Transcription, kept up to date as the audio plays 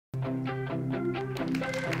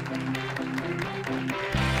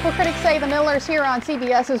Well, critics say The Millers here on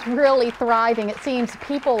CBS is really thriving. It seems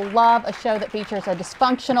people love a show that features a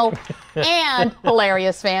dysfunctional and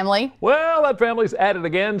hilarious family. Well, that family's at it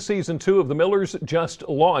again. Season 2 of The Millers just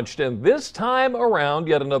launched, and this time around,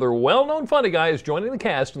 yet another well-known funny guy is joining the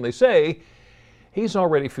cast, and they say he's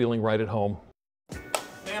already feeling right at home.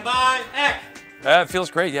 Stand by, act! It feels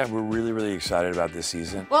great. Yeah, we're really excited about this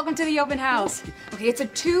season. Welcome to the open house. Okay, it's a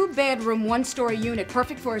 2-bedroom, 1-story unit,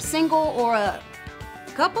 perfect for a single or a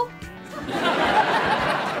couple. We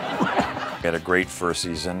had a great first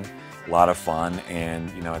season, a lot of fun,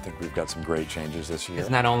 and I think we've got some great changes this year.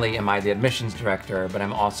 Not only am I the admissions director, but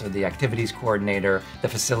I'm also the activities coordinator, the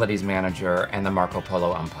facilities manager, and the Marco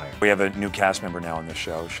Polo umpire. We have a new cast member now on the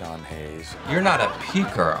show, Sean Hayes. You're not a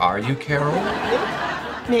peeker, are you, Carol?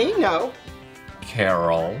 Me? No.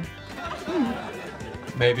 Carol.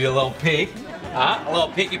 Maybe a little peek. Huh? A little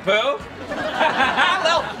peeky poo?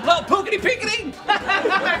 little pookity peekity?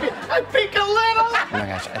 I peek a little. Oh my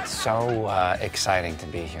gosh, it's so exciting to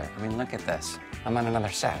be here. I mean, look at this. I'm on another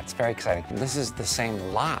set. It's very exciting. This is the same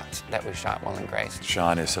lot that we shot Will and Grace.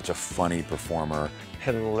 Sean is such a funny performer.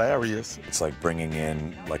 Hilarious. It's like bringing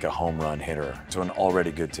in like a home run hitter to an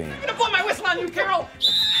already good team. I'm gonna blow my whistle on you, Carol.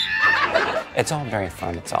 It's all very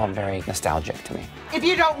fun. It's all very nostalgic to me. If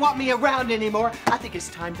you don't want me around anymore, I think it's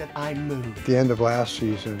time that I move. At the end of last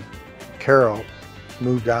season, Carol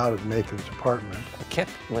moved out of Nathan's apartment. Kip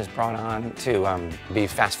was brought on to be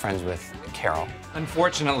fast friends with Carol.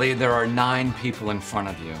 Unfortunately, there are 9 people in front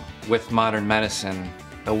of you. With modern medicine,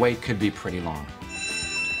 the wait could be pretty long.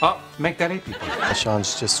 Oh, make that 8 people.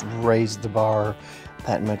 Sean's just raised the bar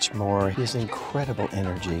that much more. He has incredible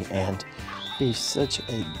energy, and he's such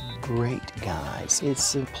a great guy.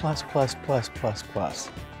 It's a plus.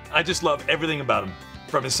 I just love everything about him.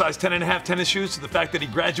 From his size 10.5 tennis shoes to the fact that he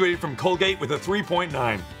graduated from Colgate with a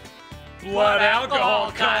 3.9. Blood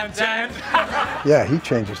alcohol content. Yeah, he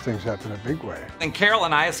changes things up in a big way. And Carol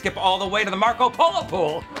and I skip all the way to the Marco Polo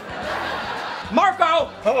pool.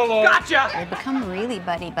 Marco! Hello. Gotcha! They become really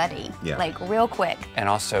buddy-buddy, Yeah. like real quick. And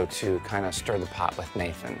also to kind of stir the pot with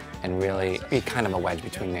Nathan and really be kind of a wedge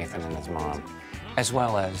between Nathan and his mom, as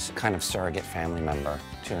well as kind of surrogate family member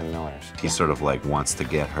to the Millers. He sort of like wants to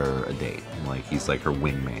get her a date. Like he's like her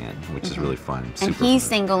wingman, which is really fun. And Super he's fun.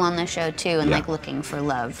 single on the show too, and Yeah. like looking for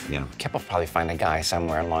love. Yeah. Kip will probably find a guy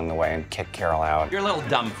somewhere along the way and kick Carol out. You're a little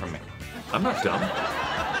dumb for me. I'm not dumb.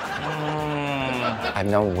 I've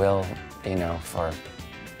known Will, for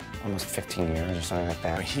almost 15 years or something like I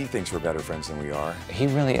that. mean, he thinks we're better friends than we are. He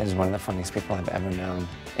really is one of the funniest people I've ever known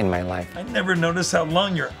in my life. I never noticed how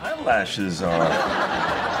long your eyelashes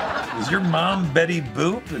are. Is your mom Betty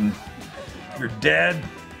Boop and your dad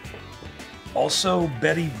also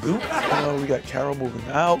Betty Boop? We got Carol moving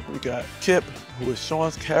out. We got Kip, who is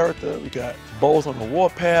Sean's character. We got Bowles on the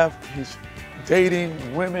warpath. He's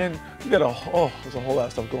dating women. We got there's a whole lot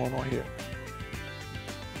of stuff going on here.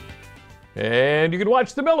 And you can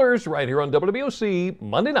watch The Millers right here on WWOC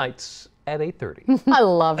Monday nights at 8:30. I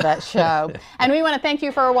love that show. And we want to thank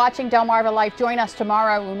you for watching Delmarva Life. Join us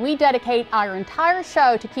tomorrow when we dedicate our entire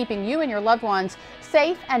show to keeping you and your loved ones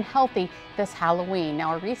safe and healthy this Halloween.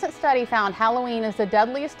 Now, a recent study found Halloween is the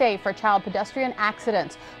deadliest day for child pedestrian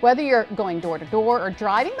accidents. Whether you're going door to door or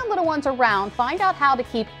driving the little ones around, find out how to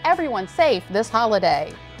keep everyone safe this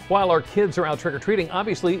holiday. While our kids are out trick-or-treating,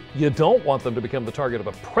 obviously you don't want them to become the target of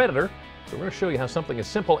a predator. So we're going to show you how something as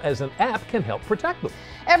simple as an app can help protect them.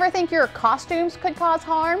 Ever think your costumes could cause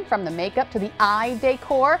harm? From the makeup to the eye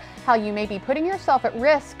decor, how you may be putting yourself at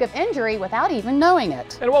risk of injury without even knowing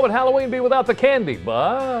it. And what would Halloween be without the candy?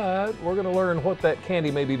 But we're going to learn what that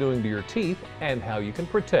candy may be doing to your teeth and how you can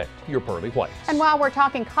protect your pearly whites. And while we're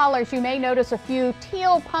talking colors, you may notice a few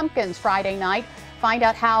teal pumpkins Friday night. Find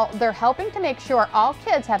out how they're helping to make sure all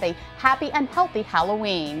kids have a happy and healthy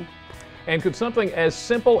Halloween. And could something as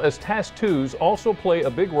simple as tattoos also play a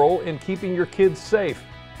big role in keeping your kids safe?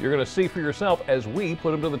 You're going to see for yourself as we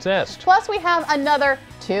put them to the test. Plus, we have another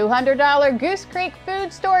 $200 Goose Creek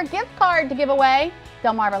Food Store gift card to give away.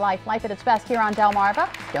 Delmarva Life at its best here on Delmarva.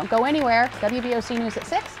 Don't go anywhere. WBOC News at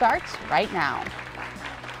 6 starts right now.